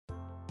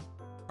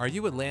Are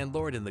you a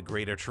landlord in the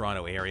Greater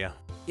Toronto Area?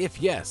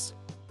 If yes,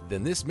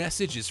 then this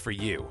message is for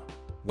you.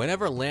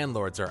 Whenever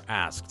landlords are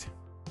asked,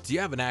 do you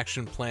have an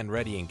action plan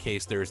ready in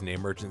case there is an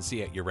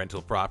emergency at your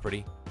rental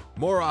property?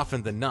 More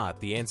often than not,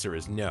 the answer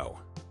is no.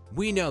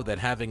 We know that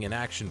having an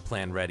action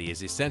plan ready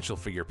is essential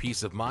for your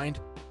peace of mind,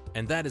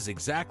 and that is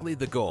exactly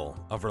the goal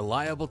of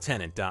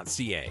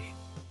ReliableTenant.ca.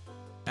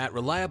 At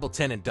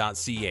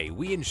ReliableTenant.ca,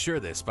 we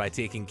ensure this by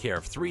taking care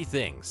of three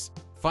things: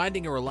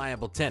 finding a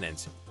reliable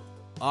tenant,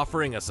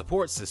 offering a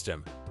support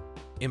system,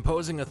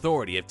 imposing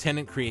authority if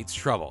tenant creates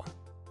trouble.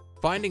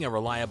 Finding a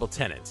reliable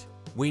tenant.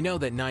 We know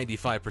that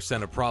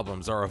 95% of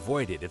problems are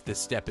avoided if this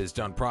step is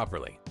done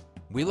properly.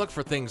 We look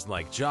for things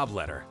like job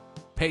letter,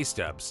 pay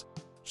stubs,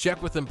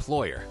 check with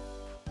employer,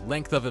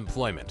 length of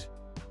employment,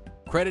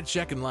 credit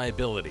check and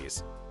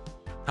liabilities,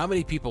 how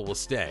many people will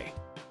stay,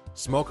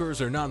 smokers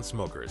or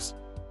non-smokers,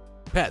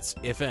 pets,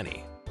 if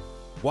any,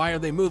 why are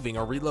they moving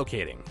or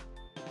relocating,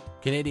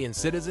 Canadian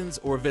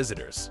citizens or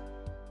visitors,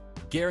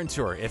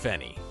 guarantor, if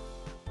any.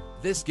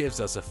 This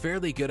gives us a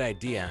fairly good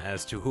idea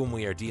as to whom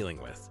we are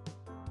dealing with.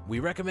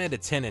 We recommend a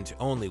tenant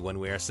only when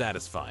we are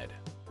satisfied.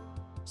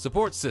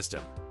 Support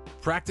system.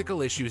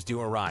 Practical issues do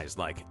arise,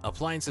 like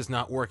appliances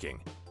not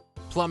working,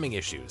 plumbing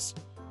issues,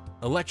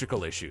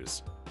 electrical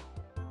issues,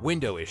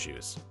 window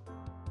issues,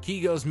 key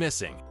goes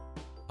missing,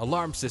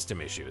 alarm system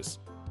issues,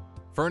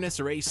 furnace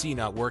or AC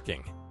not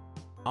working,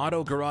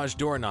 auto garage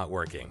door not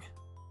working,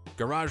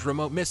 garage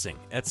remote missing,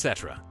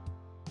 etc.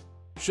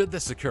 Should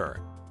this occur,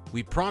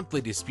 we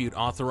promptly dispute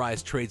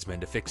authorized tradesmen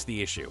to fix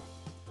the issue.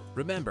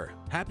 Remember,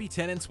 happy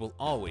tenants will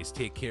always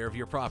take care of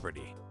your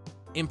property.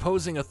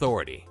 Imposing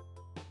authority.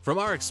 From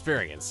our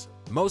experience,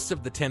 most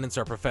of the tenants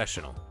are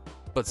professional,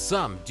 but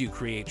some do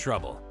create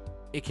trouble.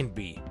 It can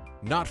be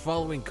not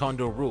following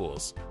condo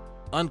rules,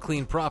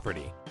 unclean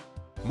property,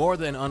 more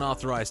than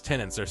unauthorized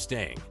tenants are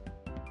staying,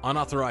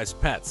 unauthorized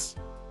pets,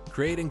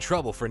 creating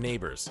trouble for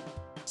neighbors,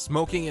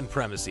 smoking in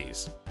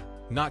premises,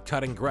 not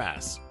cutting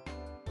grass,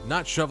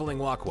 not shoveling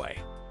walkway,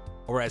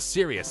 or as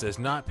serious as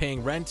not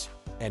paying rent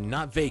and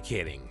not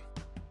vacating.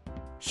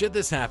 Should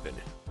this happen,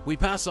 we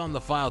pass on the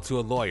file to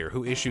a lawyer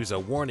who issues a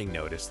warning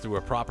notice through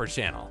a proper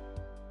channel.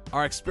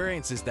 Our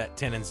experience is that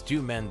tenants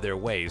do mend their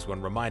ways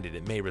when reminded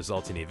it may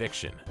result in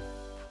eviction.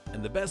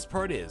 And the best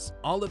part is,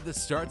 all of this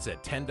starts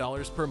at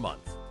 $10 per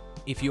month.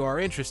 If you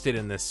are interested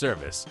in this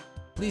service,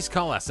 please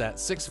call us at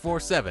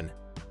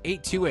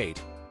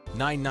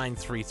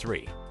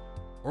 647-828-9933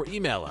 or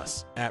email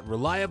us at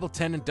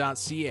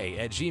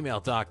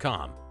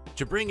reliabletenant.ca@gmail.com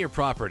to bring your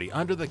property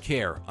under the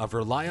care of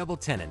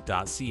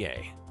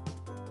ReliableTenant.ca.